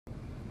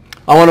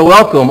I want to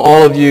welcome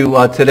all of you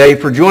today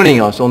for joining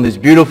us on this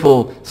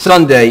beautiful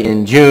Sunday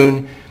in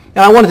June.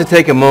 And I wanted to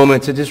take a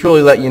moment to just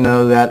really let you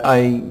know that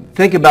I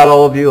think about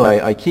all of you.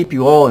 I keep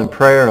you all in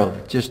prayer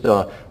of just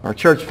our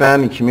church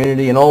family,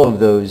 community, and all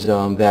of those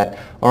that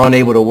are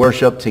unable to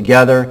worship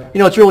together. You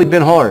know, it's really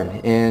been hard.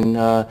 And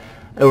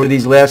over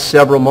these last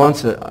several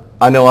months,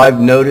 I know I've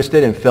noticed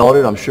it and felt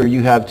it. I'm sure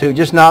you have too.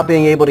 Just not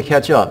being able to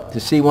catch up, to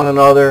see one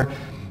another.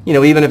 You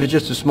know, even if it's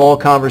just a small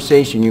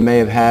conversation you may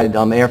have had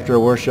after a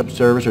worship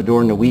service or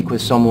during the week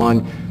with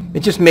someone, it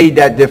just made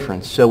that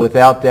difference. So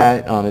without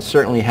that, it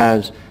certainly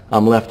has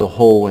left a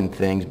hole in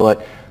things.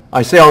 But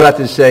I say all that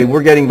to say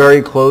we're getting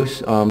very close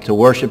to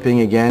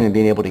worshiping again and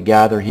being able to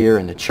gather here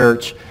in the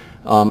church.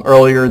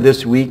 Earlier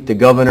this week, the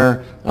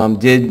governor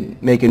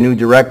did make a new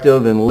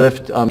directive and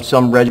lift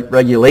some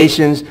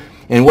regulations.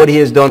 And what he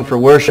has done for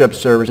worship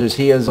services,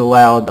 he has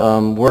allowed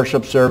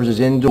worship services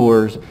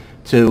indoors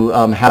to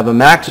have a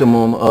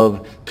maximum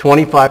of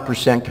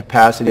 25%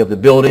 capacity of the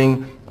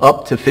building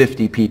up to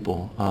 50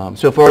 people.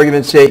 So for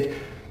argument's sake,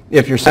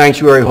 if your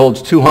sanctuary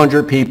holds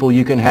 200 people,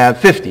 you can have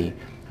 50.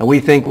 And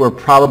we think we're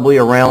probably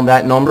around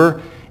that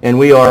number. And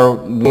we are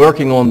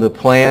working on the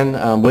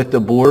plan with the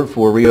board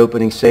for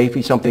reopening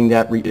safely, something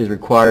that is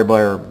required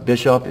by our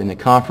bishop in the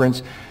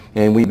conference.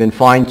 And we've been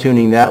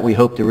fine-tuning that. We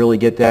hope to really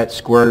get that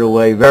squared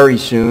away very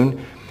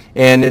soon.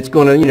 And it's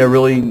going to,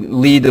 really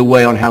lead the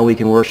way on how we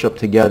can worship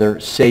together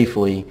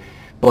safely.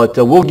 But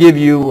we'll give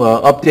you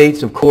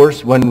updates, of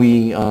course, when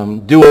we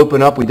do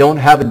open up. We don't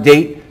have a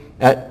date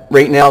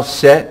right now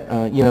set.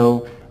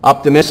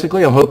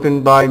 Optimistically, I'm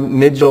hoping by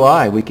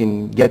mid-July we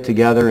can get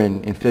together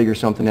and figure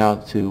something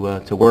out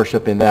to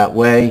worship in that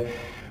way.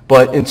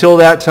 But until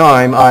that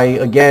time, I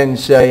again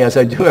say, as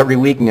I do every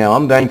week now,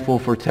 I'm thankful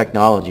for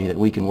technology, that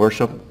we can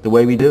worship the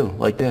way we do,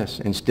 like this,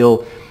 and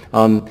still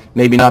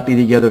maybe not be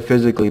together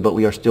physically, but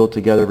we are still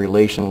together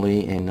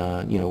relationally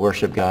and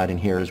worship God and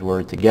hear His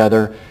Word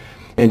together.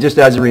 And just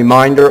as a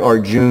reminder, our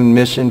June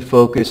mission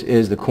focus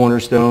is the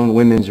Cornerstone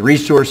Women's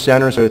Resource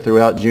Center. So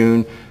throughout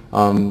June,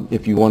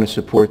 if you want to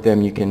support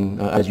them, you can,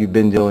 as you've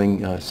been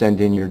doing,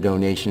 send in your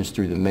donations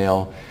through the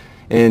mail.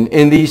 And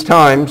in these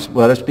times,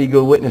 let us be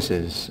good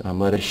witnesses.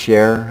 Let us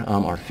share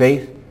our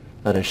faith.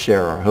 Let us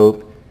share our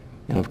hope.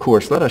 And of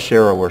course, let us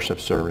share our worship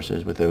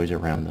services with those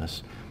around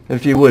us.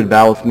 If you would,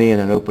 bow with me in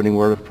an opening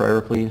word of prayer,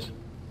 please.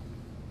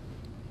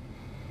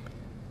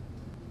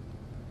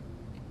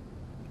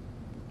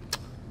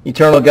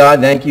 Eternal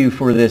God, thank you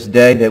for this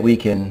day that we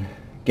can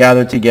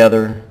gather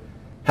together,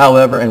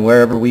 however and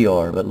wherever we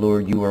are. But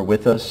Lord, you are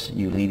with us.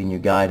 You lead and you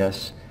guide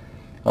us.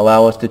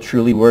 Allow us to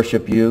truly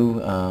worship you.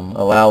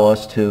 Allow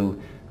us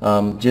to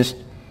just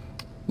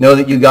know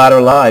that you guide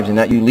our lives and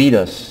that you lead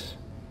us.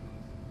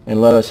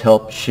 And let us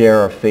help share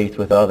our faith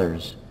with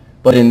others.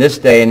 But in this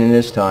day and in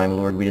this time,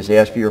 Lord, we just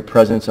ask for your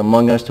presence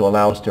among us to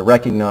allow us to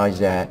recognize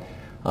that.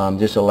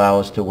 Just allow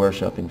us to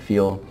worship and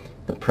feel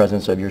the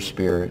presence of your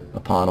Spirit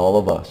upon all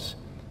of us.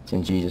 It's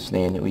in Jesus'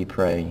 name that we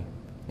pray.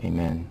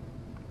 Amen.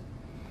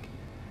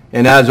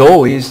 And as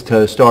always,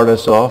 to start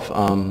us off,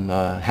 I'm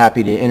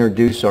happy to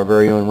introduce our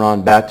very own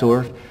Ron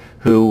Batdorf,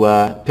 who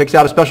picks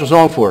out a special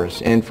song for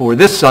us. And for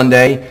this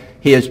Sunday,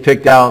 he has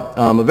picked out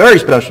a very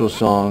special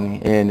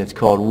song, and it's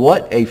called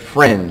What a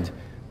Friend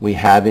We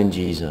Have in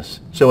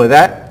Jesus. So with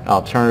that,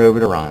 I'll turn it over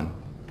to Ron.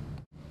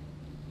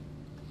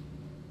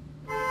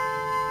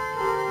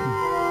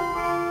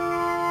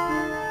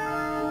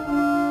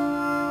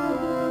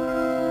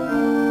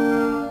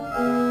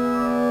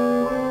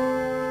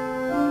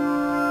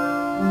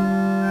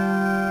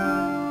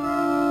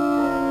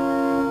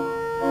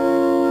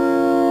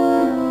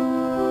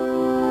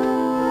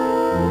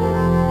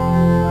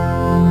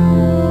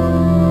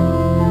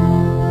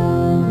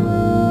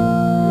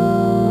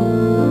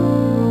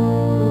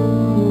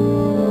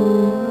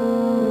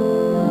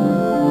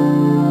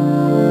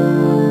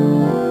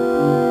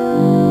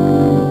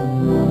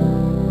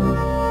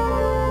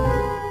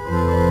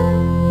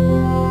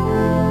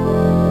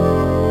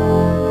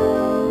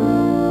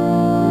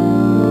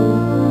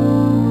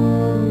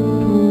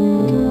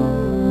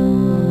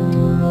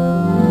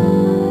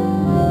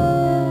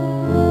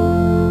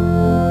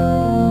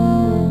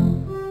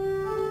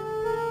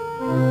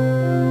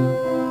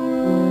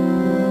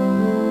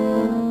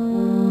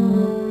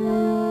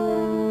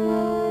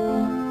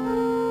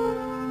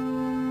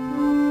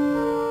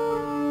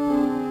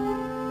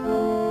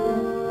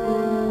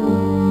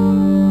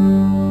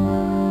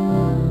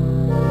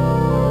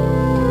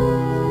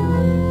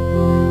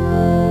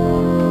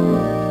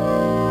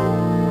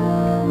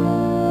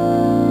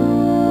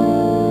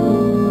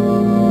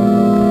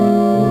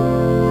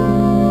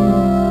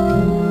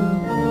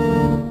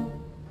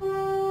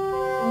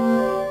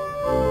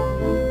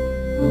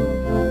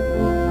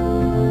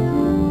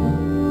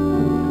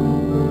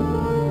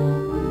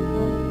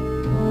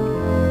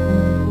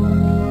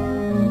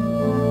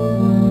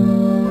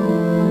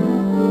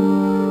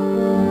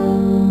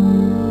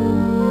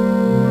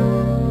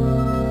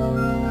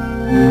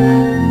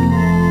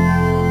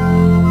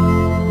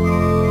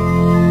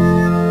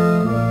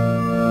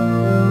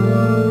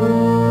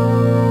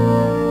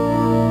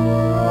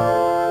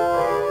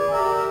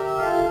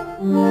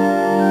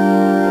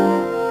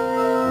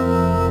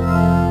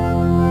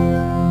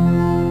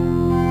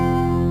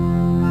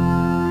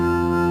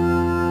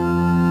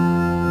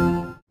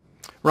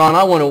 Ron,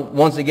 I want to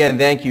once again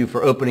thank you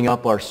for opening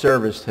up our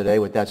service today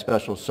with that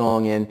special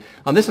song. And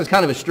this is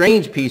kind of a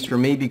strange piece for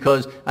me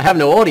because I have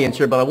no audience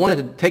here, but I wanted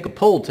to take a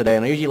poll today.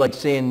 And I usually like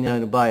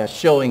seeing by a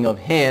showing of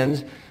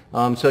hands.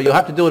 So you'll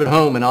have to do it at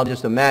home, and I'll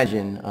just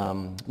imagine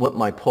what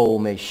my poll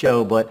may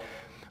show. But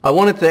I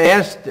wanted to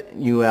ask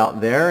you out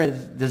there,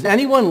 does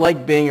anyone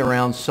like being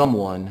around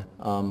someone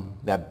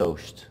that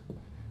boasts?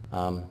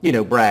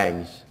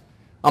 Brags.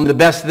 I'm the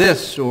best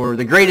this, or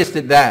the greatest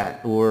at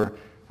that, or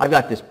I've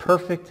got this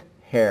perfect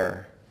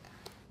hair.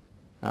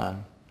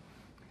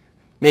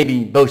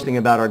 Maybe boasting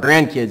about our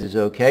grandkids is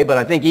okay, but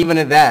I think even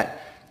at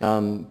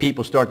that,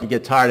 people start to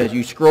get tired as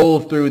you scroll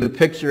through the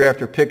picture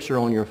after picture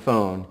on your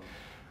phone.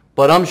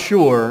 But I'm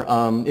sure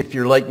if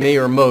you're like me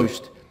or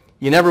most,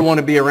 you never want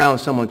to be around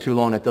someone too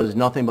long that does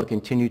nothing but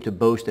continue to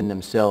boast in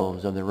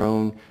themselves, of their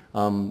own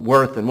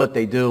worth and what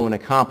they do and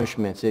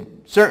accomplishments. It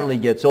certainly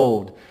gets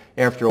old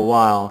after a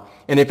while.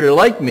 And if you're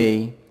like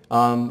me,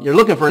 you're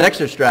looking for an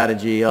exit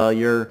strategy.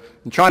 You're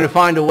trying to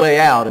find a way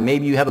out, and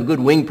maybe you have a good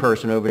wing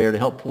person over there to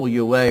help pull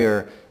you away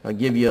or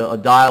give you a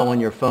dial on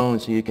your phone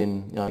so you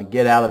can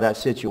get out of that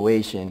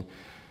situation.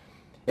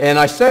 And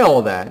I say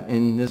all that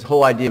in this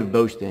whole idea of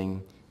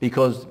boasting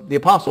because the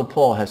Apostle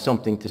Paul has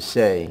something to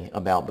say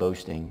about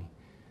boasting.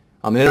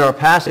 In our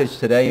passage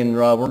today, and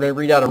we're going to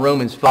read out of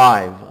Romans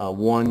 5,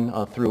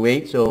 1 through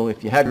 8. So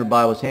if you have your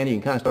Bibles handy, you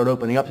can kind of start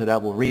opening up to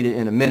that. We'll read it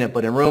in a minute.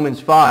 But in Romans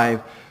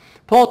 5,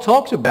 Paul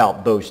talks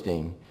about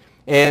boasting.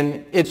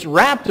 And it's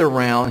wrapped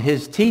around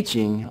his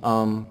teaching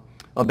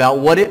about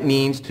what it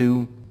means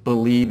to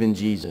believe in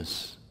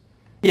Jesus.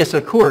 Yes,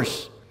 of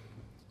course,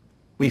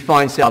 we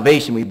find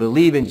salvation. We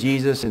believe in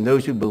Jesus, and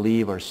those who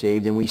believe are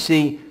saved. And we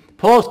see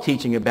Paul's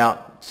teaching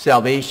about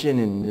salvation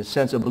and the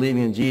sense of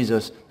believing in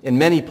Jesus in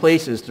many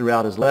places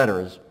throughout his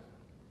letters.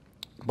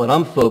 But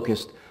I'm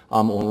focused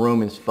on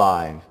Romans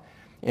 5.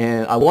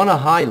 And I want to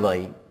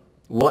highlight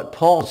what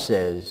Paul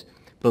says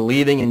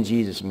believing in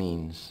Jesus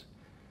means.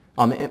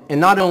 And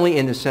not only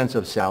in the sense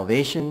of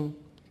salvation,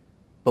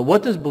 but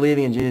what does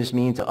believing in Jesus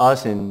mean to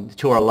us and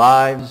to our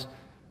lives,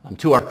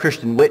 to our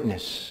Christian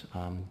witness,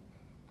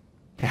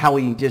 to how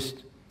we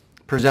just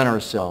present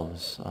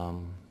ourselves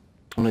on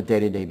a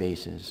day-to-day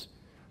basis.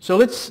 So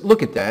let's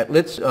look at that.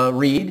 Let's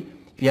read.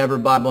 If you have your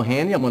Bible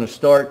handy, I'm going to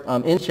start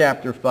in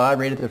chapter 5,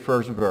 right at the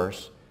first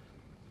verse.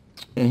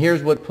 And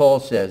here's what Paul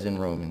says in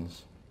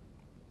Romans.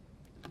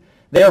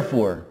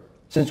 Therefore,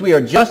 since we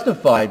are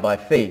justified by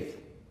faith,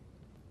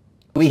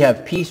 we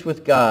have peace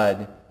with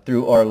God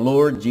through our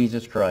Lord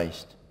Jesus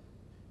Christ,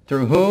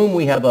 through whom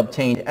we have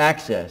obtained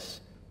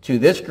access to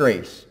this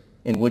grace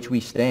in which we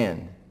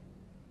stand.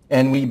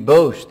 And we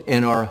boast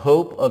in our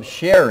hope of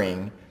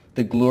sharing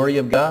the glory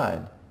of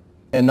God.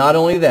 And not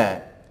only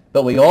that,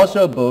 but we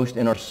also boast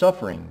in our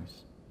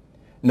sufferings,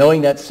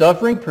 knowing that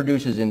suffering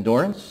produces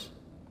endurance,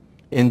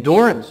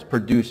 endurance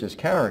produces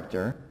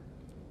character,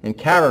 and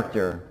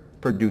character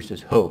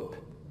produces hope.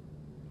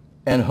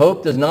 And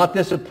hope does not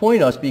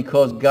disappoint us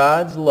because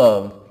God's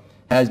love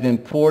has been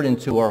poured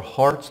into our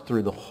hearts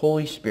through the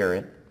Holy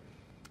Spirit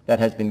that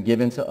has been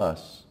given to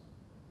us.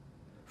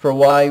 For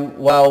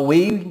while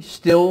we're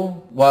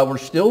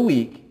still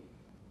weak,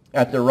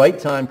 at the right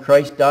time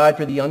Christ died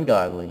for the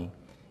ungodly.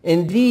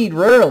 Indeed,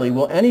 rarely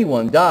will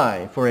anyone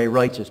die for a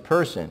righteous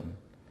person,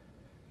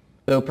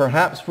 though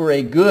perhaps for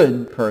a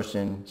good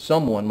person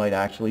someone might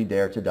actually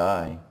dare to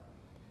die.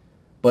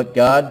 But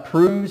God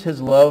proves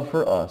his love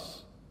for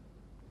us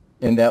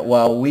in that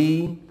while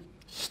we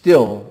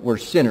still were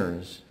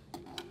sinners,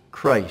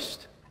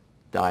 Christ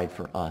died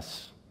for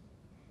us.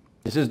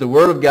 This is the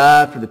word of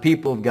God for the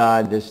people of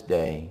God this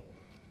day.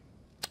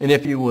 And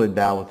if you would,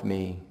 bow with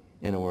me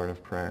in a word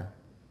of prayer.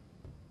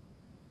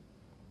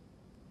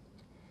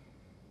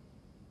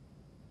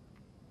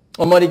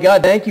 Almighty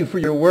God, thank you for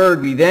your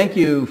word. We thank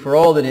you for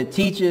all that it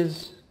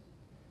teaches.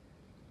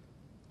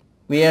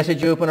 We ask that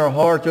you open our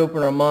hearts,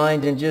 open our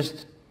minds, and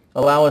just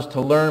allow us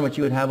to learn what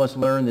you would have us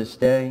learn this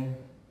day.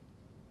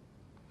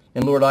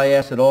 And Lord, I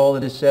ask that all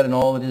that is said and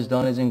all that is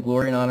done is in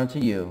glory and honor to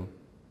you,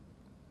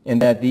 and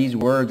that these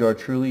words are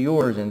truly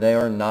yours and they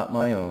are not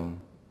my own.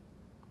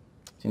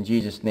 It's in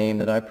Jesus' name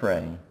that I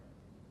pray.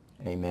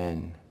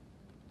 Amen.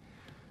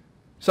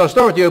 So I'll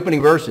start with the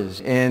opening verses.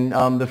 And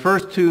the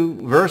first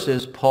two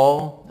verses,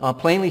 Paul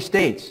plainly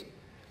states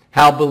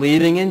how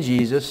believing in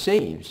Jesus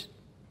saves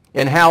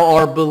and how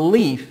our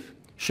belief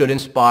should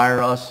inspire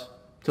us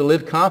to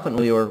live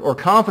confidently or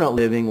confident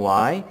living.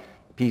 Why?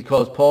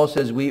 Because Paul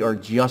says we are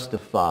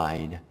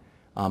justified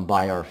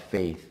by our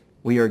faith.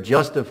 We are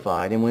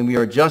justified. And when we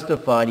are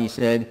justified, he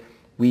said,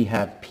 we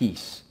have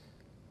peace.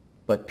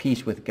 But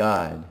peace with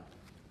God.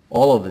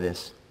 All of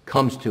this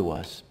comes to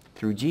us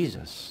through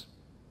Jesus.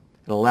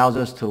 It allows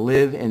us to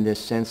live in this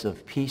sense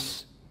of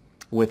peace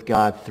with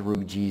God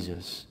through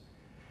Jesus.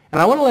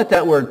 And I want to let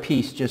that word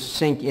peace just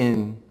sink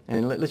in,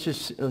 and let's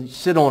just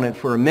sit on it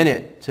for a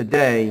minute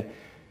today.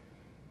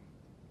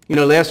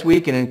 Last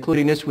week and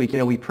including this week,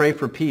 we pray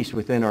for peace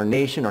within our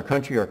nation, our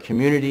country, our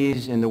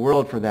communities, and the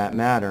world for that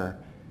matter.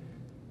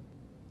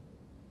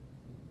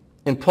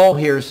 And Paul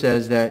here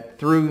says that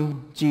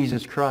through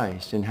Jesus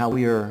Christ and how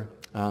we are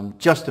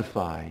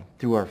justified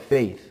through our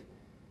faith,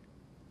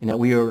 and that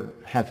we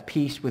have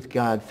peace with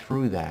God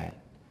through that.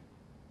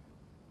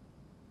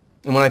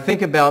 And when I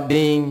think about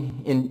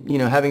being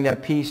having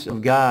that peace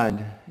of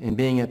God and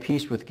being at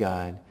peace with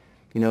God,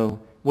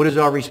 what is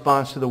our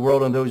response to the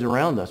world and those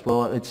around us?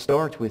 Well, it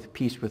starts with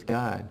peace with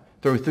God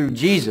through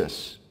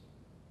Jesus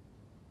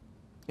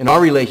and our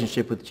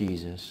relationship with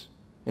Jesus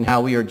and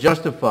how we are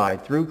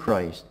justified through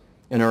Christ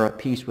and are at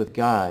peace with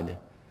God.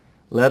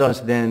 Let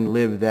us then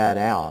live that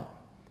out.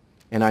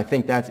 And I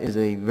think that is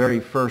a very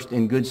first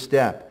and good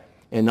step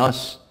in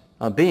us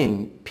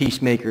being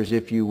peacemakers,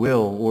 if you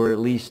will, or at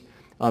least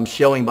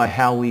showing by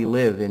how we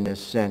live in this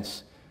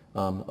sense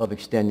of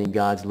extending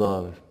God's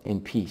love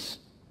and peace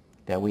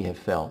that we have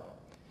felt.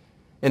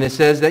 And it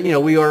says that,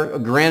 we are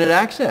granted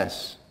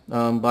access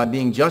by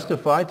being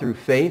justified through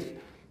faith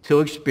to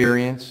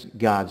experience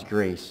God's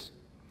grace.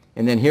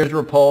 And then here's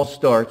where Paul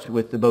starts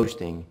with the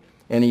boasting.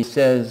 And he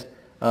says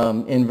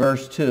in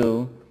verse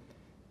 2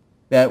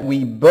 that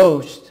we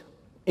boast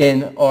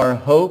in our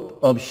hope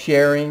of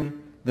sharing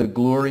the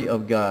glory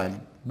of God.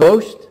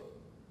 Boast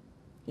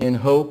in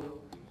hope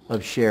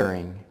of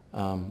sharing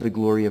the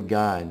glory of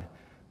God.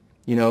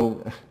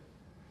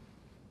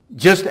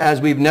 Just as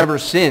we've never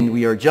sinned,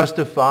 we are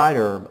justified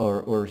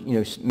or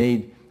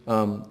made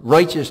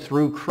righteous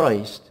through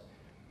Christ.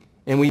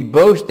 And we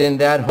boast in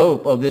that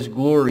hope of this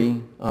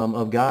glory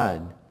of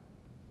God.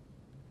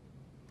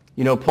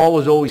 Paul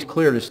was always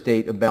clear to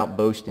state about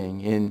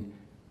boasting, and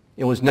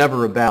it was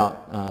never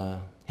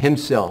about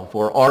himself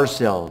or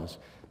ourselves,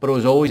 but it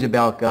was always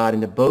about God,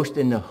 and to boast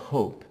in the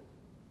hope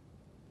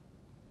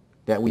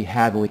that we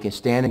have, and we can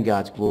stand in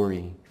God's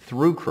glory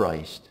through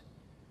Christ,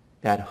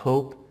 that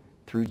hope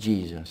through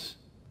Jesus,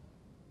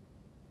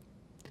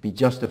 to be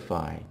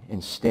justified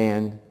and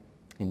stand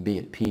and be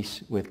at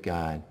peace with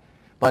God.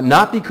 But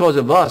not because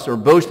of us or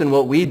boast in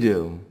what we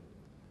do,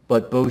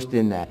 but boast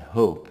in that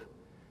hope.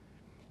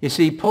 You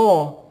see,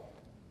 Paul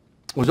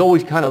was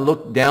always kind of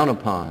looked down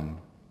upon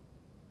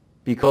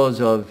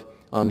because of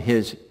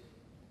his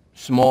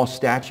small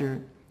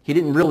stature. He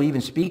didn't really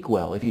even speak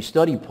well. If you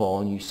study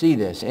Paul and you see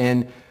this.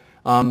 And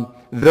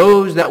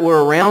those that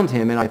were around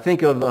him, and I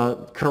think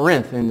of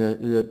Corinth and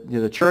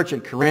the church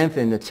at Corinth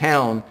and the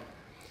town,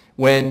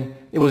 when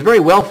it was very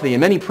wealthy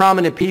and many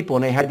prominent people,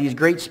 and they had these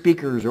great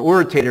speakers or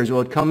orators who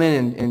would come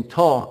in and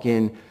talk,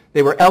 and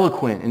they were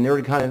eloquent, and there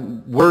were the kind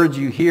of words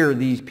you hear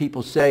these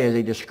people say as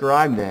they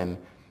describe them.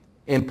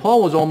 And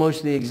Paul was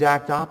almost the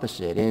exact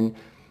opposite. And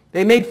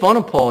they made fun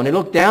of Paul, and they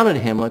looked down at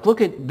him like, look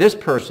at this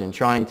person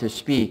trying to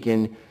speak,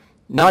 and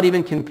not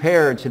even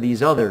compared to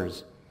these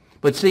others.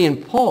 But see,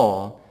 in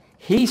Paul,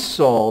 he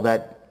saw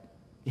that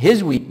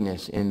his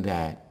weakness in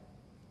that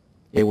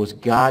it was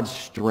God's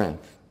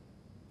strength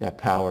that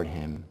powered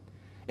him.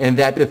 And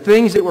that the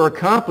things that were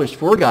accomplished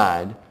for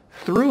God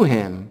through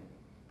him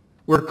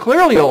were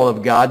clearly all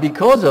of God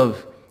because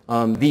of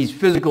these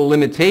physical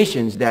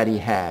limitations that he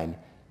had.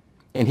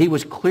 And he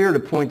was clear to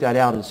point that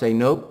out and say,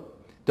 nope,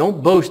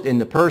 don't boast in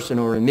the person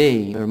or in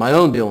me or my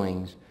own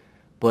doings,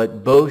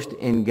 but boast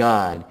in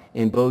God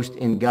and boast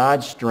in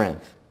God's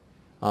strength.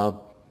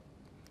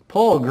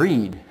 Paul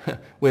agreed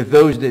with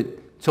those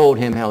that told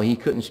him how he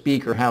couldn't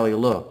speak or how he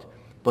looked.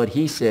 But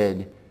he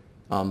said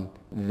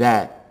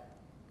that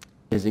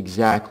is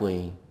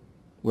exactly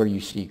where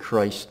you see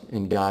Christ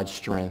and God's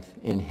strength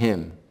in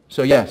him.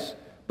 So yes,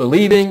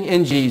 believing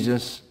in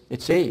Jesus,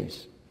 it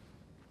saves.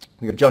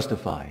 We are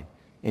justified,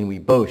 and we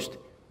boast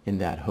in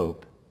that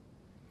hope.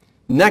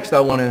 Next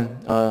I want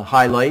to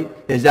highlight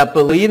is that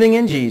believing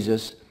in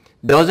Jesus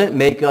doesn't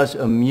make us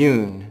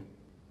immune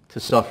to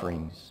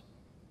sufferings.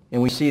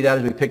 And we see that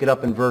as we pick it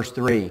up in verse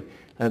 3.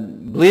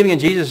 Believing in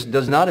Jesus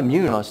does not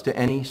immune us to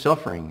any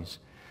sufferings.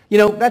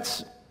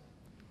 That's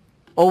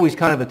always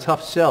kind of a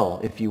tough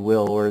sell, if you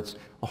will, or it's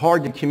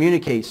hard to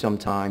communicate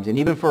sometimes. And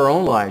even for our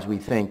own lives, we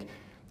think,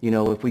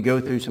 if we go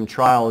through some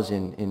trials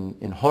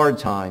in hard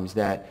times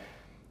that,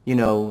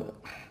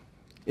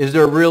 is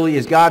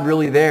God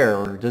really there,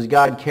 or does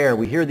God care?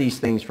 We hear these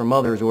things from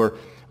others, or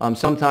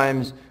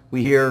sometimes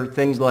we hear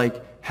things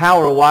like, how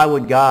or why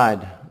would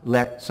God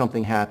let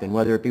something happen,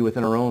 whether it be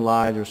within our own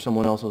lives or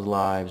someone else's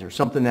lives, or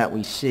something that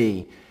we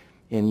see,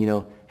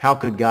 and how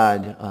could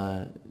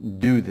God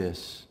do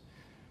this?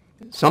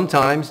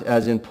 Sometimes,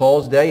 as in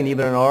Paul's day and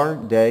even in our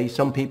day,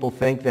 some people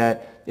think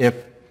that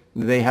if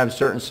they have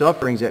certain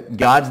sufferings that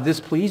God's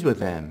displeased with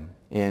them,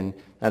 and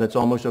that it's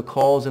almost a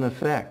cause and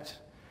effect.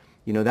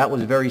 That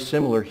was very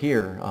similar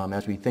here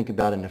as we think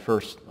about in the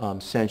first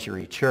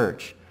century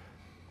church.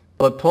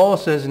 But Paul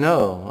says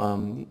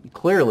no.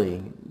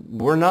 Clearly,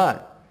 we're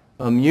not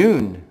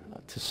immune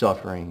to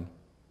suffering.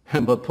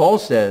 But Paul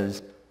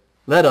says,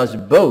 let us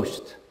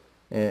boast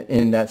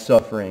in that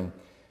suffering.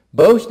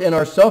 Boast in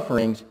our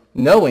sufferings,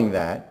 knowing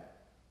that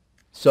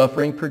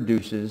suffering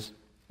produces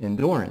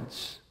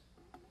endurance.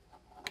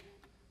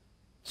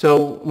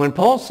 So when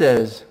Paul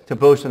says to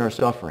boast in our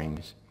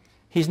sufferings,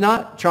 He's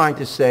not trying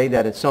to say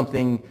that it's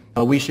something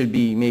we should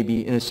be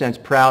maybe in a sense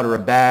proud or a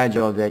badge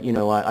of, that,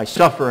 I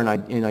suffer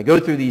and I go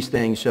through these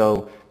things,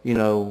 so,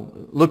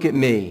 look at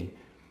me.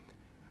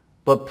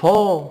 But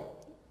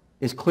Paul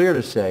is clear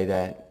to say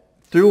that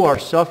through our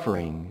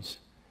sufferings,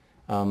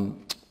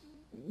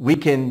 we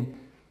can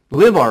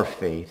live our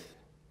faith,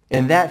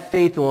 and that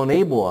faith will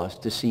enable us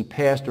to see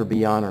past or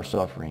beyond our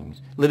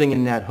sufferings, living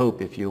in that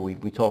hope, if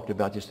we talked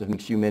about just a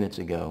few minutes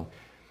ago.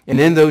 And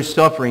in those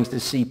sufferings, to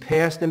see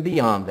past and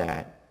beyond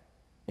that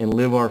and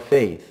live our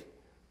faith.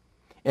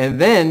 And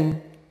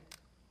then,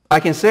 I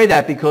can say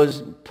that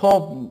because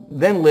Paul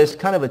then lists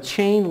kind of a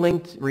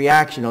chain-linked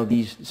reaction of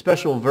these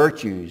special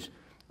virtues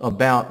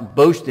about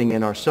boasting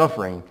in our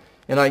suffering.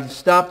 And I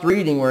stopped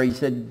reading where he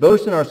said,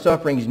 boast in our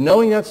sufferings,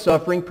 knowing that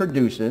suffering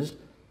produces,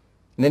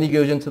 and then he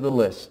goes into the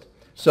list.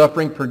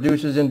 Suffering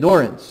produces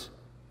endurance.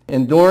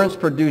 Endurance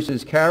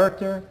produces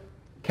character.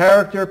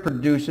 Character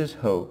produces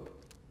hope.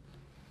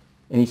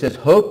 And he says,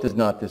 hope does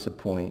not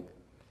disappoint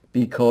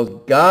because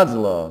God's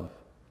love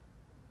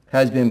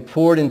has been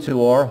poured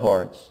into our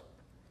hearts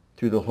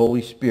through the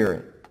Holy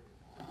Spirit,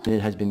 and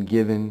it has been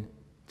given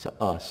to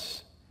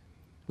us.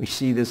 We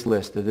see this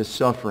list of this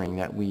suffering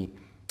that we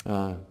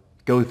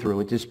go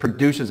through. It just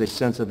produces a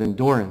sense of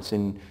endurance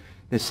and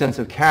this sense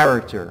of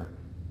character,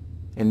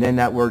 and then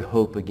that word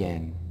hope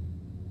again.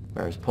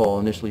 Whereas Paul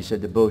initially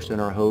said to boast in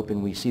our hope,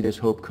 and we see this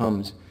hope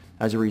comes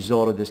as a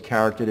result of this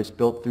character that's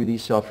built through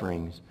these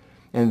sufferings.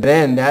 And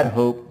then that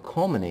hope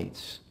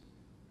culminates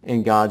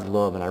in God's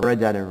love. And I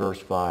read that in verse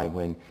 5,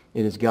 when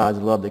it is God's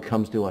love that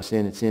comes to us,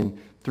 and it's in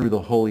through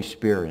the Holy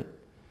Spirit.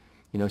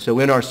 So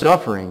in our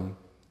suffering,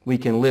 we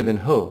can live in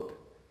hope.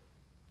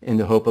 In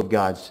the hope of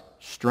God's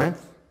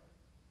strength,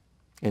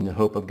 in the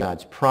hope of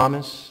God's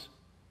promise,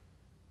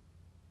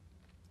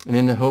 and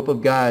in the hope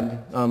of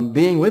God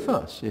being with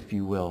us, if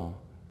you will.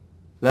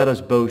 Let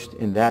us boast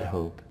in that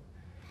hope.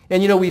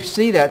 And we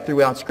see that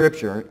throughout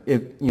Scripture,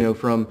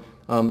 from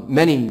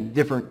many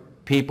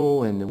different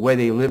people and the way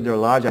they live their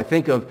lives. I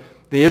think of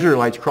the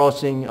Israelites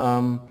crossing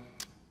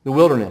the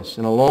wilderness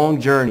in a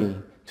long journey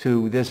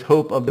to this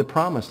hope of the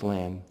promised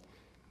land.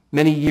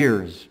 Many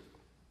years,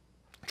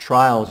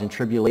 trials and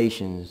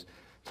tribulations,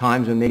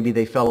 times when maybe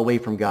they fell away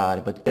from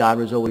God, but God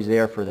was always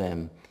there for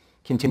them,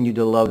 continued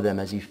to love them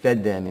as he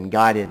fed them and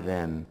guided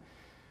them,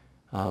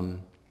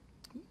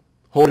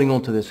 holding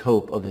on to this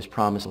hope of this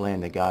promised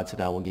land that God said,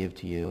 I will give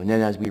to you. And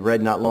then, as we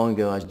read not long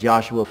ago, as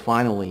Joshua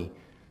finally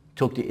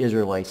took the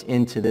Israelites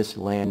into this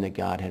land that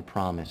God had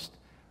promised,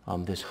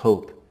 this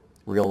hope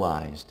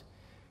realized.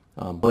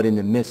 But in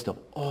the midst of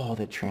all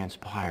that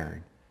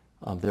transpired,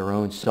 of their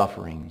own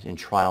sufferings and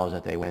trials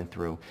that they went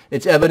through.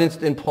 It's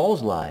evidenced in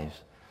Paul's lives.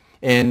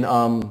 And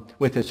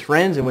with his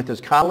friends and with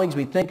his colleagues,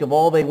 we think of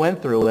all they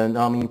went through.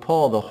 And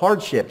Paul, the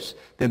hardships,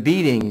 the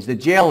beatings, the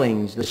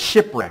jailings, the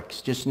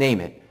shipwrecks, just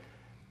name it.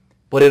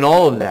 But in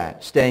all of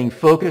that, staying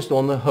focused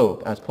on the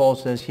hope, as Paul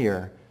says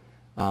here,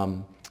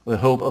 the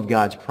hope of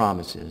God's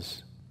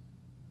promises.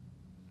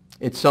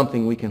 It's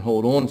something we can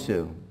hold on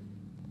to.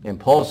 And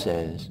Paul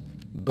says,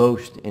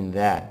 boast in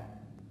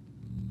that.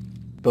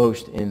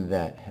 Boast in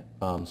that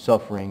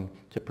suffering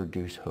to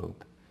produce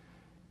hope.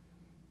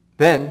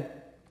 Then,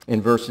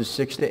 in verses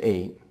 6 to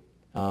 8,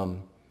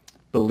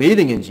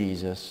 believing in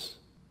Jesus,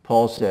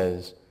 Paul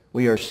says,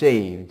 we are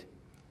saved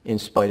in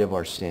spite of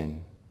our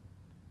sin.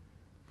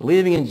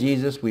 Believing in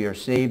Jesus, we are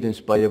saved in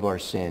spite of our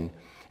sin.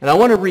 And I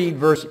want to read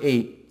verse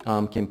 8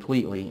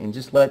 completely and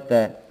just let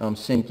that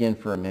sink in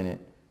for a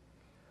minute.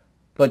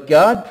 But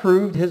God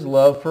proved his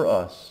love for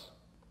us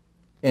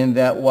in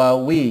that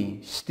while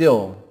we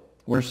still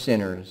were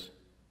sinners,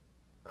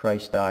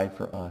 Christ died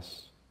for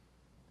us.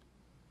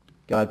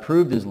 God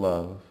proved his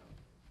love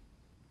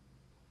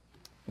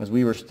as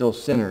we were still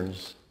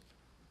sinners,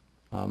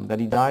 that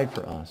he died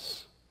for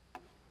us.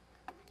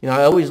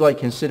 I always like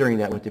considering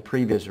that with the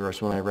previous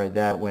verse when I read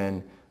that,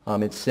 when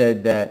it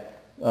said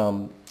that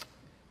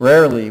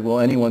rarely will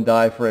anyone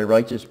die for a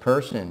righteous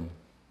person.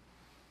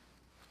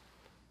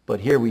 But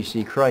here we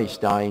see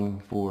Christ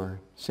dying for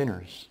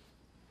sinners.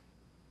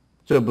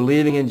 So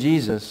believing in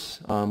Jesus,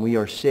 we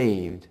are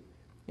saved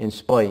in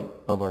spite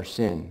of our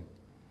sin.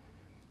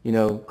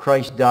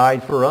 Christ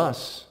died for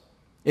us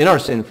in our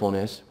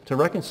sinfulness to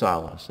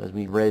reconcile us, as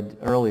we read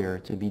earlier,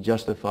 to be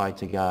justified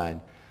to God.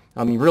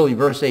 Really,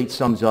 verse 8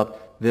 sums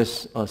up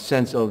this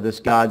sense of this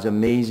God's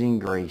amazing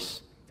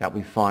grace that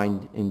we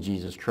find in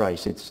Jesus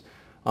Christ. It's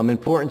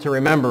important to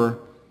remember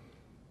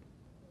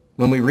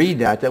when we read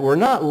that we're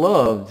not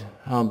loved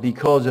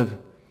because of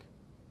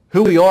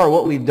who we are,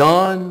 what we've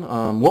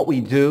done, what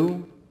we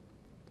do.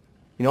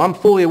 I'm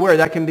fully aware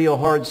that can be a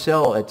hard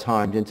sell at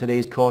times in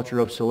today's culture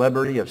of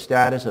celebrity, of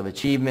status, of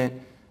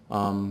achievement,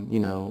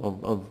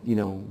 of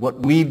what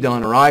we've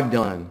done or I've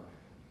done.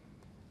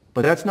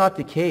 But that's not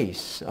the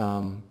case.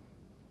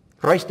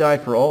 Christ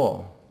died for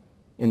all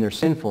in their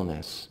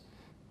sinfulness.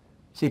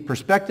 See,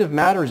 perspective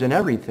matters in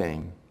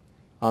everything.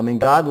 And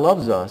God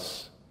loves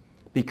us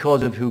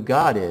because of who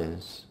God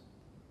is,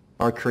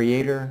 our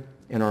Creator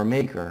and our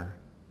Maker,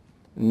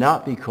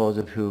 not because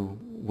of who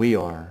we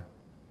are,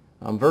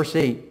 Verse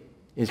 8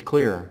 is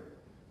clear.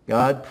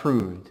 God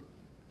proved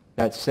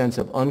that sense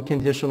of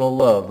unconditional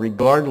love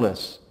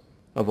regardless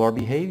of our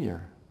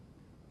behavior.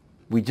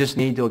 We just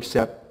need to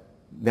accept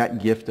that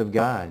gift of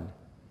God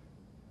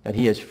that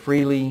he has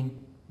freely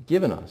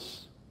given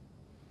us.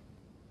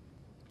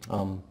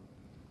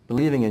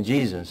 Believing in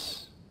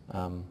Jesus,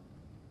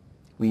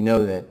 we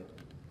know that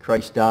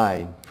Christ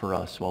died for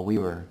us while we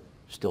were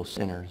still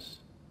sinners.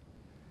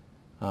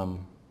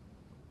 Sometimes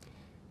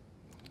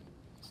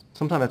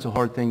that's a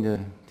hard thing to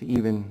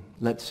even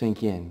let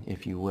sink in,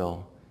 if you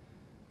will.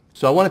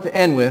 So I wanted to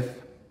end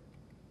with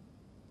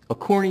a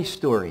corny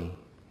story.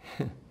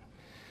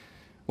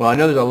 Well, I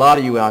know there's a lot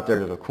of you out there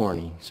that are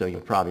corny, so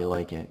you'll probably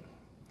like it.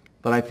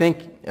 But I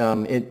think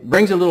it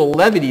brings a little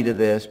levity to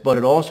this, but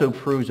it also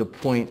proves a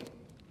point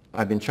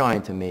I've been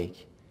trying to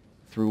make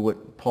through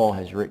what Paul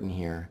has written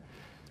here.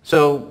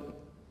 So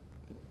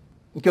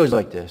it goes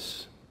like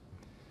this.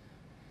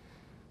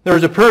 There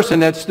was a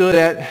person that stood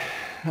at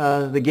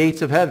the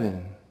gates of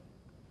heaven,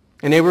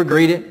 and they were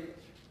greeted.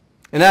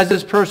 And as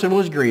this person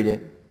was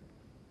greeted,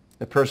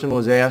 the person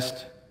was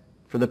asked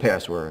for the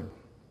password.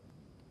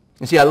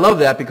 And see, I love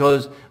that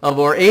because of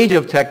our age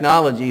of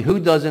technology, who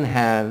doesn't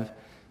have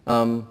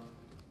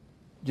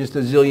just a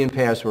zillion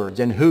passwords?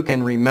 And who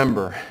can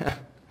remember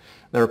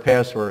their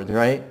passwords,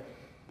 right?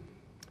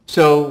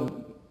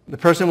 So the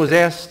person was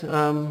asked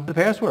the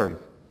password.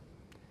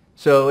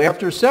 So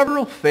after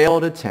several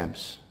failed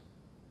attempts,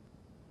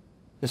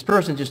 this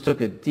person just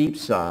took a deep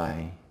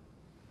sigh,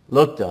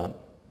 looked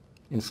up,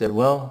 and said,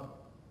 well,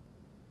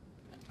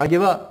 I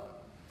give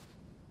up.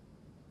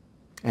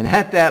 And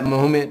at that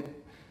moment,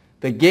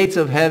 the gates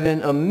of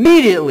heaven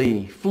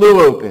immediately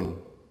flew open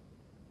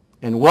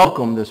and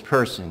welcomed this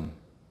person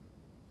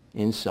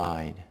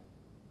inside.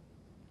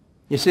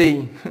 You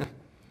see,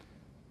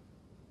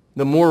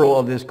 the moral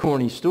of this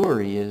corny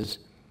story is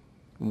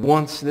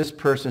once this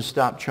person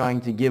stopped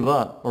trying to give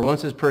up, or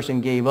once this person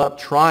gave up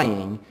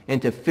trying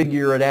and to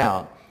figure it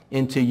out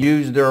and to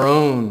use their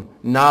own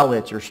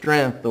knowledge or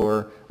strength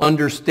or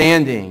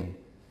understanding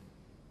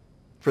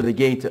for the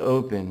gate to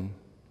open,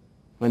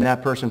 when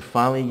that person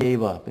finally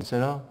gave up and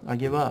said, oh, I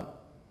give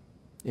up,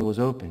 it was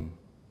open.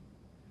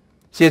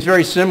 See, it's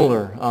very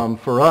similar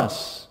for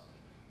us.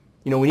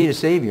 You know, we need a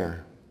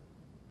Savior.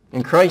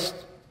 And Christ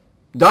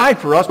died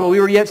for us while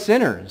we were yet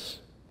sinners.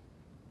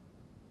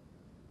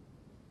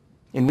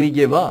 And we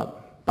give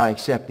up by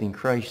accepting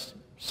Christ's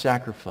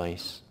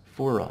sacrifice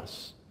for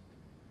us.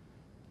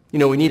 You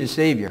know, we need a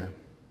Savior.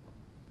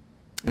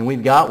 And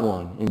we've got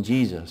one in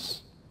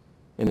Jesus.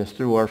 And it's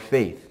through our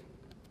faith.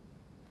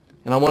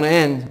 And I want to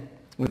end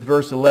with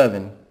verse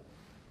 11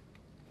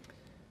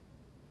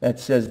 that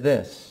says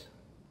this.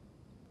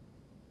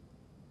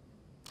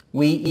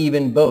 We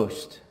even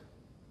boast.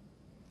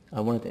 I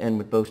wanted to end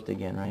with boast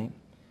again, right?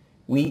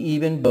 We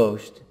even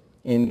boast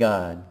in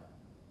God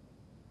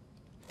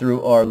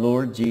through our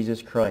Lord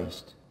Jesus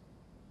Christ,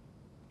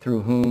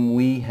 through whom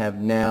we have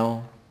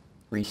now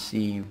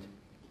received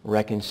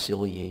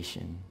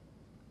reconciliation.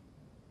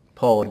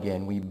 Paul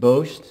again, we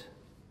boast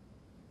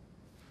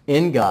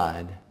in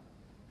God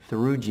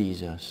through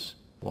Jesus.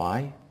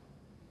 Why?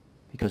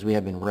 Because we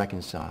have been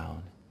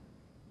reconciled.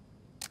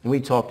 And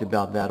we talked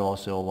about that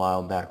also a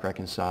while back,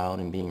 reconciled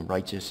and being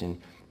righteous and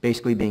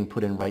basically being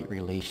put in right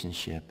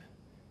relationship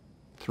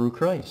through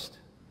Christ.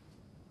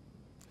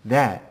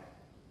 That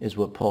is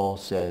what Paul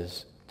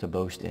says to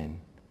boast in.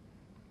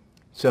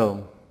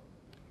 So,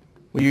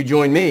 will you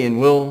join me and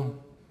will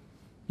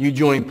you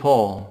join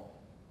Paul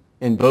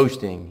in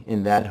boasting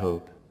in that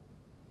hope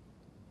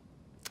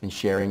and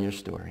sharing your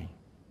story?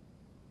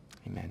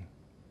 Amen.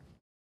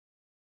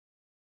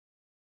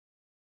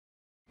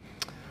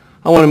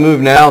 I want to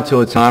move now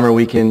to a time where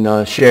we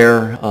can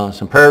share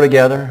some prayer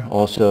together,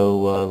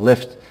 also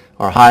lift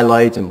our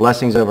highlights and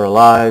blessings of our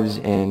lives,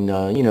 and,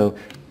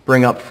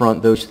 bring up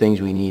front those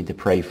things we need to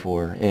pray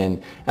for.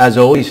 And as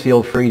always,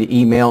 feel free to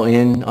email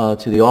in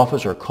to the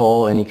office or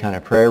call any kind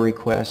of prayer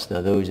request,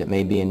 those that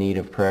may be in need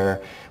of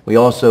prayer. We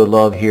also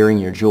love hearing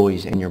your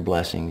joys and your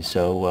blessings.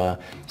 So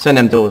send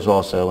them to us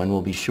also, and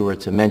we'll be sure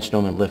to mention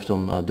them and lift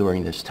them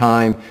during this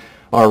time.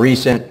 Our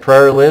recent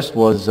prayer list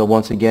was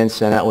once again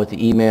sent out with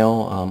the email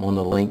on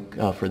the link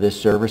for this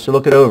service. So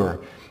look it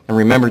over. And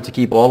remember to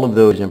keep all of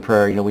those in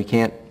prayer. We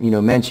can't,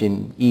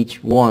 mention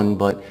each one,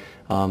 but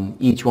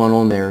each one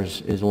on there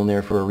is on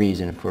there for a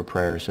reason, for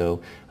prayer.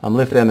 So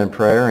lift them in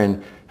prayer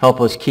and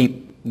help us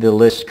keep the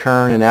list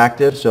current and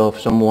active. So if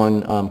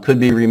someone could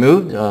be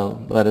removed,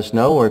 let us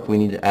know. Or if we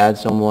need to add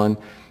someone,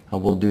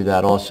 we'll do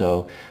that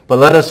also. But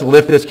let us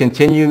lift this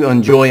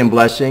continued joy and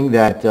blessing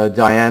that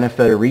Diana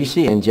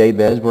Federici and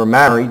Jabez were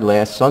married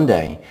last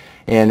Sunday.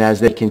 And as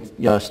they can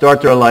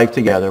start their life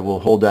together, we'll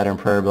hold that in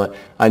prayer. But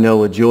I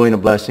know a joy and a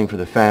blessing for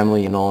the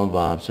family and all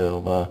involved.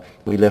 So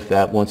we lift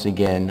that once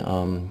again,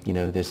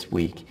 this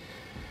week.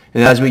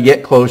 And as we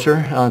get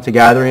closer to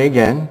gathering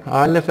again,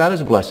 I lift that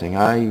as a blessing.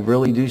 I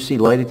really do see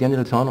light at the end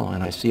of the tunnel,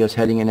 and I see us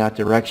heading in that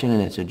direction,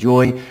 and it's a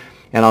joy.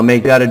 And I'll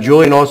make that a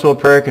joy and also a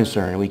prayer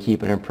concern. We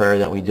keep it in prayer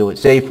that we do it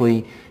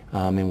safely,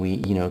 and we,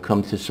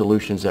 come to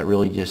solutions that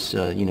really just,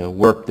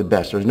 work the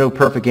best. There's no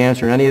perfect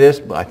answer in any of this,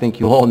 but I think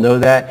you all know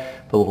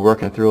that, but we're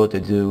working through it to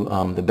do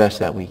the best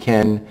that we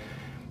can.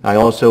 I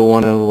also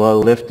want to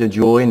lift the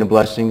joy and the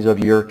blessings of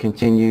your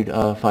continued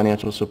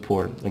financial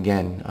support.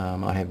 Again,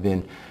 I have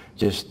been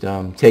just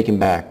taken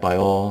back by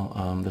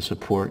all the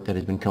support that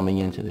has been coming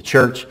into the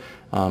church,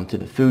 to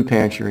the food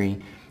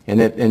pantry,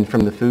 and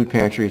from the food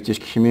pantry, it's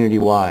just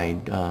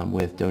community-wide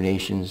with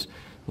donations,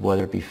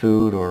 whether it be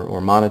food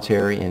or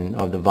monetary, and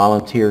of the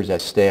volunteers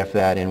that staff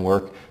that and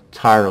work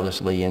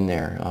tirelessly in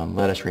there.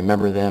 Let us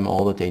remember them,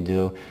 all that they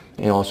do,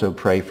 and also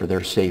pray for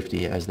their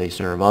safety as they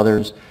serve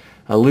others.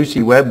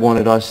 Lucy Webb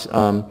wanted us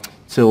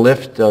to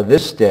lift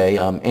this day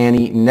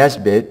Annie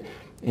Nesbitt,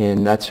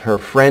 and that's her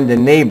friend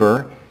and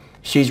neighbor.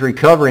 She's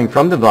recovering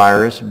from the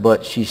virus,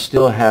 but she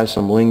still has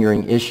some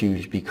lingering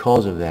issues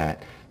because of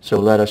that. So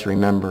let us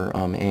remember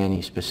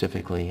Annie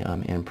specifically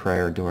in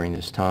prayer during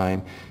this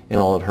time, and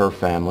all of her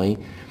family.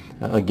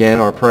 Again,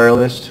 our prayer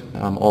list,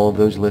 all of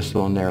those lists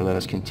on there, let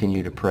us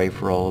continue to pray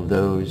for all of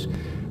those.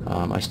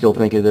 I still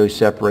think of those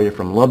separated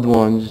from loved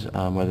ones,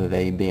 whether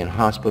they be in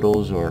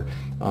hospitals or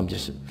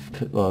just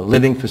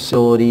living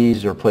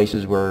facilities or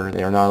places where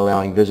they are not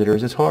allowing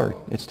visitors. It's hard.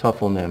 It's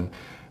tough on them.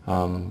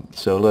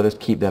 So let us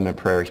keep them in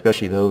prayer,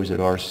 especially those that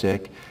are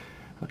sick.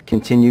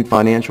 Continued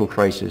financial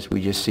crisis. We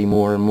just see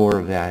more and more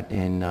of that,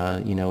 and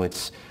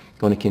it's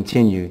going to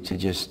continue to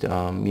just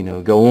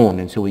go on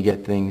until we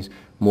get things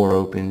more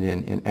opened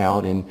and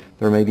out, and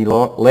there may be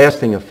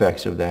lasting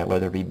effects of that,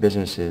 whether it be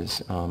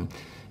businesses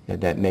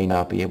that may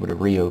not be able to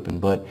reopen.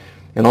 But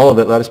in all of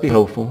it, let us be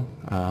hopeful,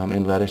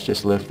 and let us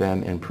just lift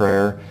them in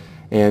prayer,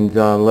 and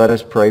let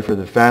us pray for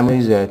the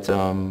families that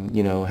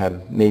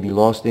have maybe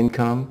lost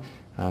income,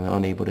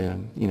 unable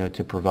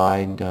to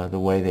provide the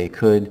way they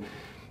could.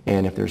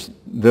 And if there's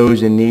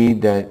those in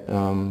need that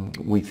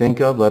we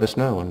think of, let us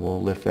know, and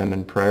we'll lift them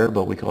in prayer.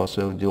 But we can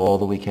also do all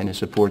that we can to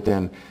support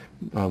them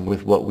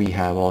with what we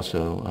have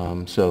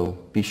also. So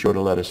be sure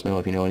to let us know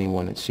if you know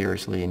anyone that's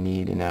seriously in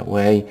need in that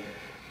way.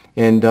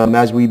 And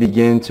as we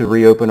begin to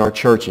reopen our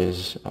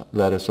churches,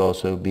 let us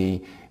also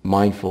be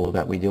mindful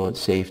that we do it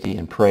safety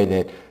and pray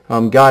that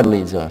God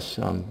leads us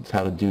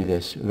how to do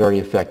this very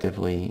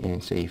effectively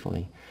and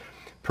safely.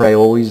 Pray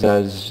always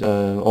as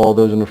all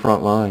those on the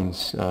front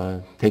lines,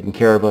 taking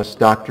care of us,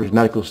 doctors,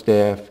 medical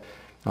staff,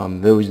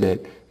 those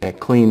that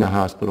clean the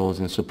hospitals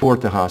and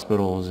support the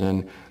hospitals,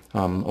 and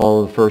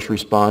all of the first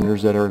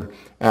responders that are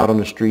out on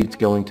the streets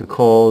going to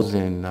calls,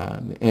 and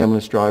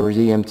ambulance drivers,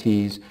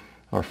 EMTs,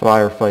 our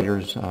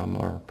firefighters,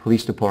 our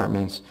police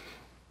departments,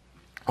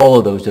 all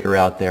of those that are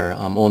out there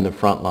on the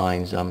front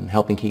lines,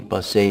 helping keep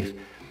us safe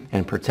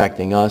and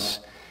protecting us.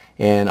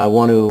 And I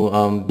want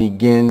to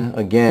begin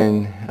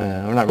again,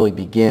 or not really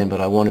begin,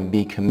 but I want to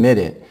be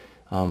committed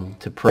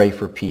to pray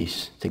for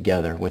peace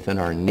together within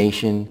our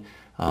nation,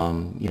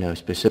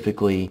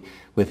 specifically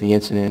with the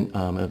incident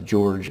of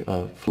George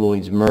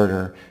Floyd's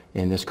murder,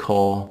 and this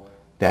call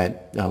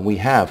that we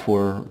have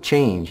for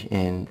change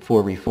and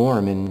for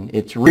reform. And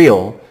it's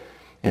real,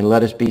 and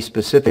let us be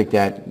specific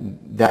that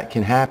that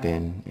can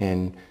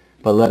happen.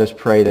 But let us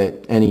pray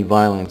that any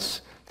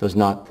violence does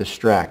not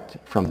distract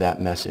from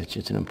that message.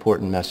 It's an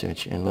important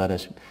message, and let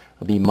us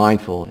be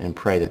mindful and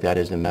pray that that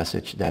is the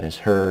message that is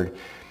heard.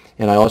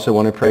 And I also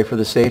want to pray for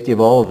the safety of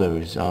all of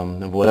those,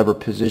 of whatever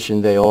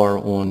position they are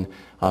on,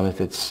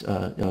 if it's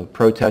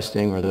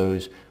protesting or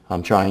those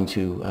trying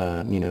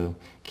to,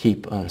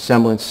 keep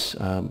semblance,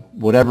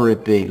 whatever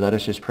it be. Let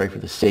us just pray for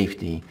the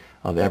safety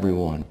of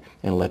everyone,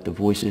 and let the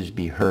voices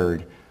be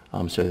heard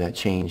so that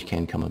change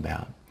can come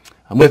about.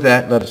 With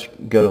that, let us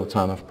go to a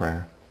time of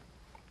prayer.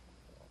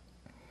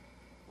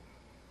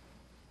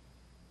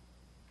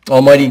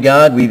 Almighty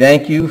God, we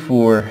thank you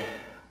for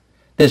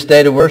this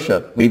day to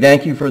worship. We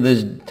thank you for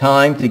this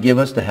time to give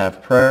us to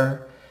have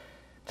prayer,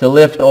 to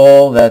lift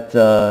all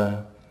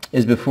that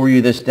is before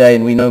you this day,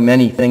 and we know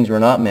many things were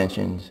not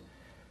mentioned.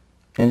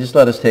 And just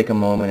let us take a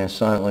moment and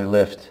silently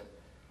lift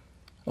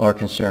our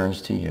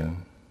concerns to you.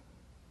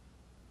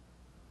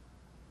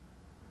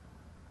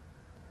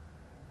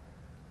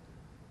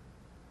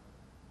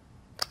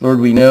 Lord,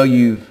 we know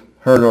you've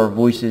heard our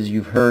voices,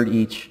 you've heard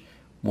each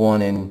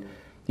one, and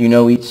you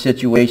know each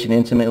situation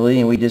intimately,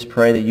 and we just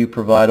pray that you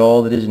provide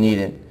all that is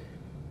needed,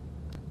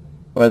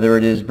 whether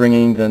it is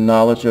bringing the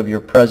knowledge of your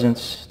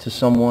presence to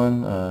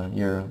someone,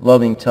 your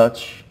loving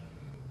touch,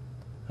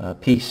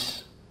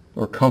 peace,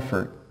 or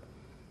comfort.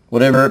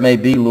 Whatever it may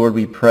be, Lord,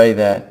 we pray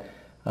that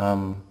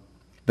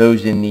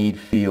those in need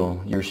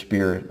feel your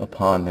Spirit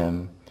upon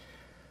them.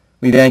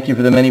 We thank you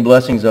for the many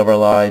blessings of our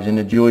lives and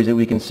the joys that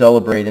we can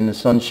celebrate in the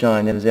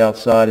sunshine that is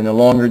outside and the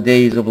longer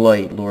days of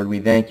light. Lord, we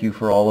thank you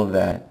for all of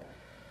that.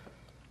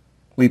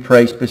 We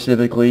pray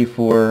specifically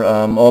for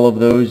all of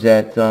those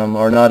that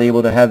are not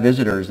able to have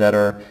visitors, that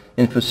are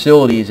in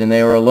facilities and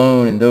they are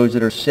alone, and those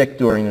that are sick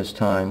during this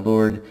time.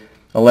 Lord,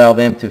 allow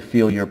them to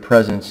feel your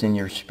presence in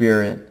your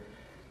Spirit.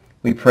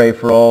 We pray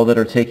for all that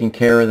are taking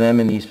care of them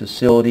in these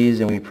facilities,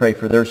 and we pray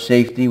for their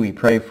safety. We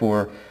pray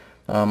for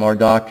our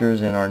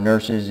doctors and our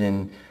nurses,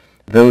 and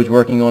Those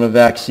working on a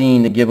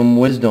vaccine, to give them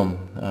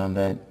wisdom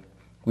that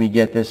we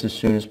get this as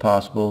soon as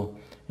possible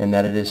and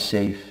that it is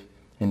safe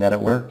and that it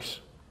works.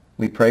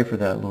 We pray for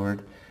that,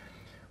 Lord.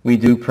 We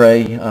do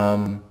pray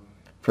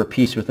for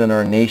peace within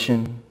our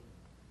nation.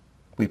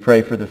 We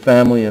pray for the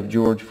family of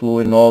George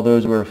Floyd and all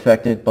those who were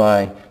affected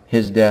by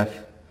his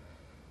death.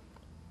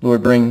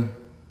 Lord, bring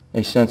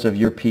a sense of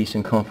your peace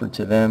and comfort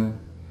to them.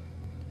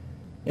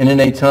 And in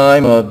a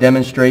time of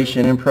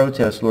demonstration and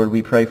protest, Lord,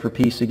 we pray for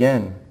peace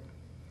again.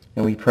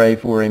 And we pray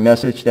for a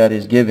message that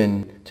is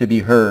given to be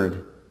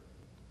heard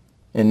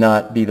and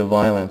not be the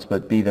violence,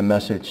 but be the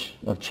message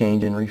of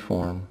change and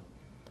reform.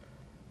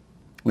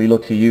 We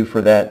look to you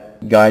for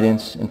that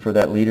guidance and for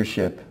that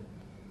leadership.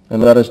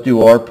 And let us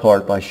do our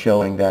part by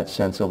showing that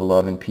sense of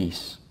love and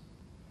peace.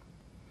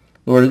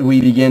 Lord, as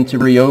we begin to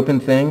reopen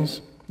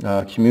things,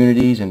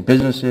 communities and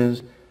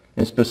businesses,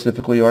 and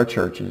specifically our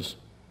churches,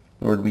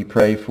 Lord, we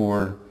pray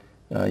for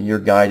your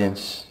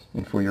guidance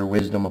and for your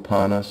wisdom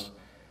upon us.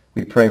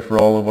 We pray for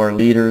all of our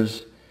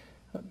leaders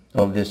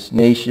of this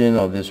nation,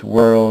 of this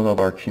world, of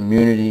our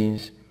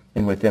communities,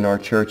 and within our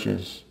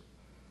churches.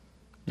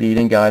 Lead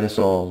and guide us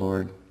all,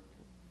 Lord.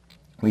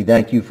 We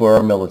thank you for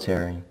our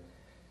military.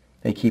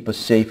 They keep us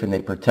safe and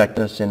they protect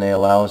us and they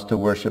allow us to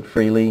worship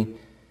freely.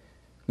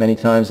 Many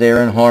times they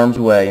are in harm's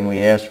way, and we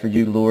ask for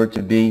you, Lord,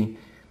 to be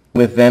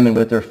with them and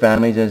with their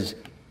families as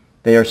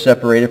they are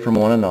separated from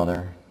one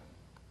another.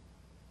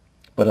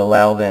 But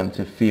allow them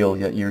to feel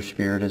that your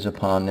Spirit is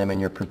upon them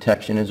and your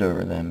protection is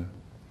over them.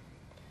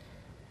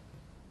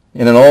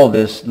 And in all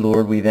this,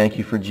 Lord, we thank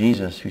you for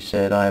Jesus, who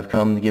said, I have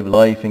come to give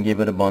life and give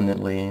it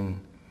abundantly. And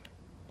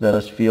let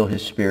us feel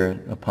his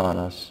Spirit upon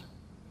us.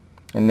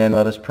 And then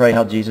let us pray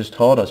how Jesus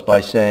taught us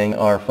by saying,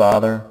 Our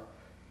Father,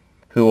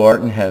 who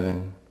art in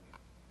heaven,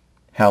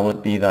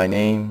 hallowed be thy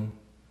name.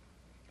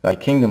 Thy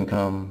kingdom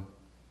come,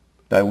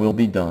 thy will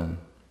be done,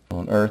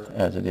 on earth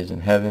as it is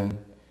in heaven.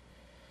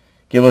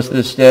 Give us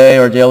this day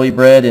our daily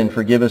bread, and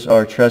forgive us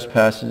our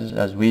trespasses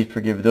as we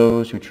forgive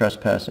those who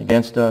trespass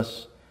against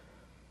us.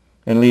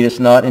 And lead us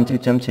not into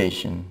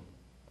temptation,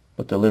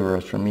 but deliver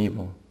us from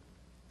evil.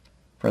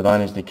 For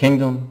thine is the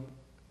kingdom,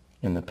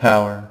 and the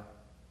power,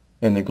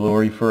 and the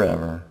glory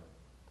forever.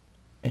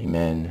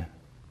 Amen.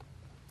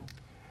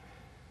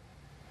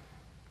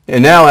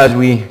 And now as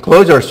we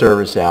close our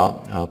service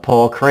out,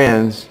 Paul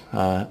Kranz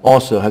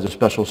also has a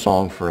special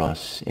song for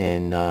us.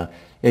 And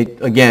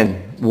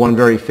again, one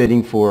very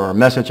fitting for our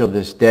message of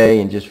this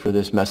day and just for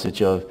this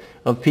message of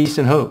peace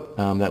and hope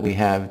that we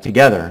have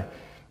together.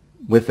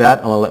 With that,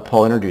 I'm going to let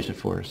Paul introduce it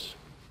for us.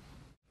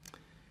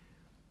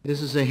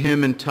 This is a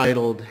hymn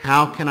entitled,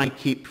 How Can I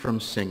Keep From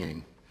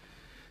Singing?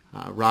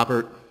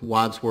 Robert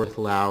Wadsworth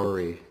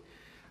Lowry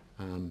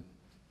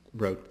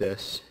wrote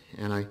this,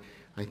 and I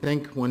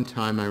think one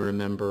time I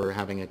remember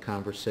having a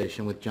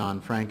conversation with John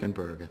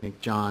Frankenberg. I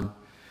think John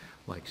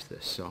likes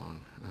this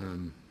song.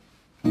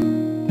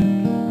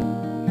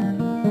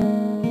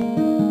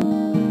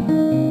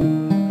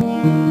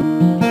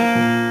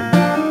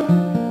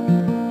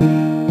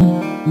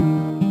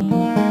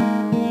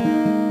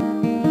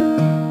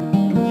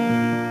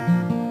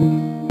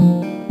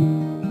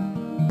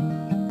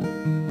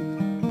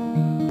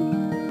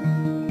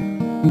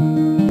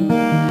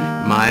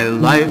 My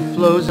life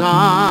flows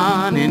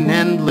on in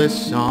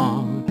endless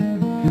song,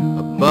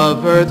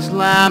 above earth's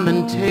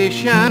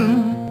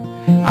lamentation.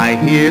 I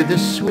hear the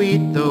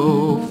sweet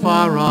though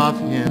far off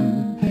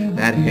hymn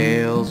that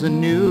hails a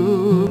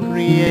new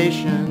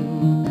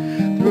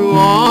creation. Through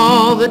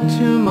all the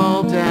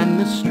tumult and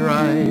the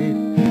strife,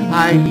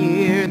 I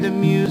hear the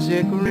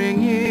music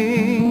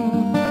ringing.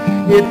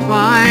 It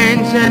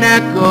finds an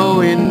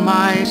echo in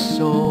my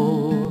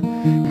soul.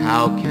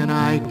 How can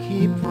I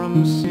keep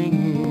from singing?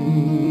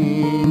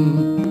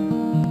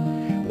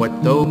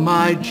 What though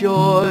my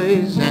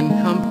joys and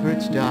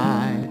comforts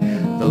die?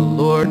 The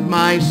Lord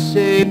my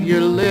Savior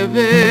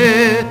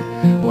liveth.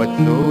 What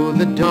though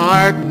the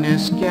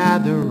darkness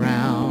gather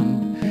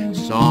round?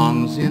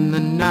 Songs in the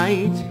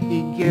night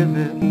he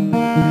giveth.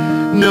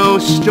 No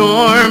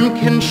storm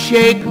can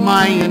shake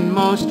my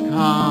inmost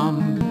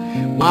calm,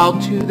 while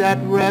to that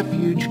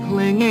refuge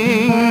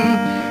clinging,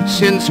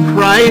 since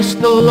Christ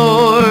the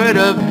Lord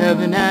of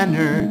heaven and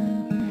earth,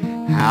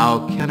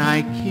 how can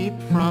I keep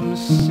from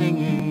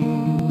singing?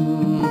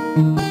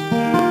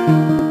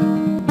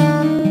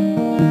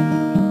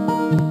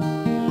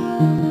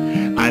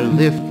 I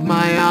lift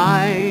my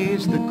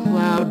eyes, the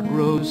cloud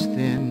grows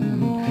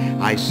thin,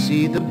 I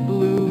see the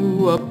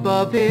blue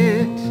above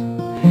it,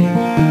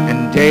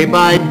 and day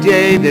by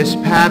day this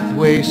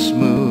pathway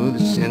smooth,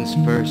 since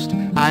first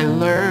I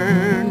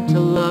learned to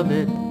love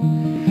it.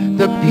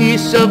 The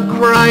peace of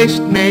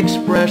Christ makes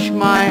fresh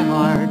my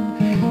heart,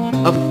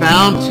 a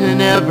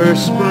fountain ever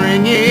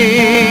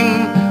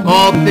springing.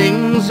 All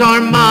things are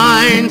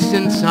mine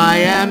since I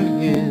am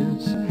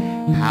his.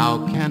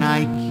 How can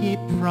I keep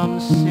from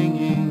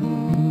singing?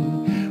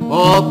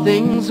 All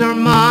things are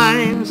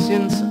mine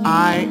since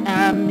I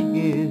am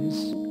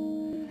his.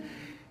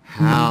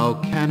 How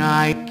can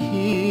I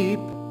keep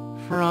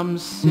from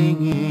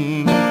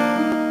singing?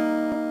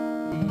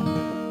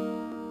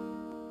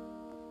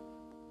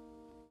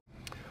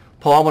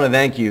 Paul, I want to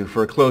thank you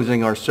for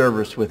closing our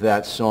service with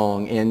that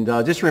song. And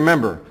just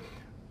remember,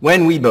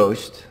 when we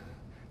boast,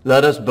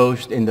 let us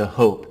boast in the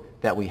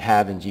hope that we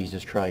have in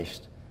Jesus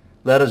Christ.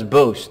 Let us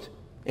boast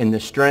in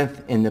the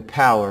strength and the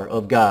power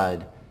of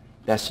God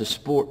that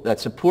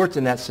supports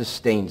and that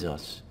sustains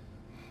us.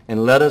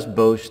 And let us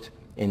boast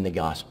in the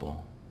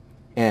gospel.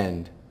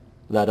 And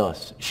let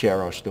us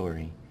share our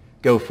story.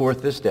 Go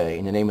forth this day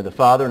in the name of the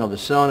Father, and of the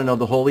Son, and of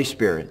the Holy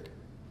Spirit.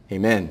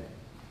 Amen.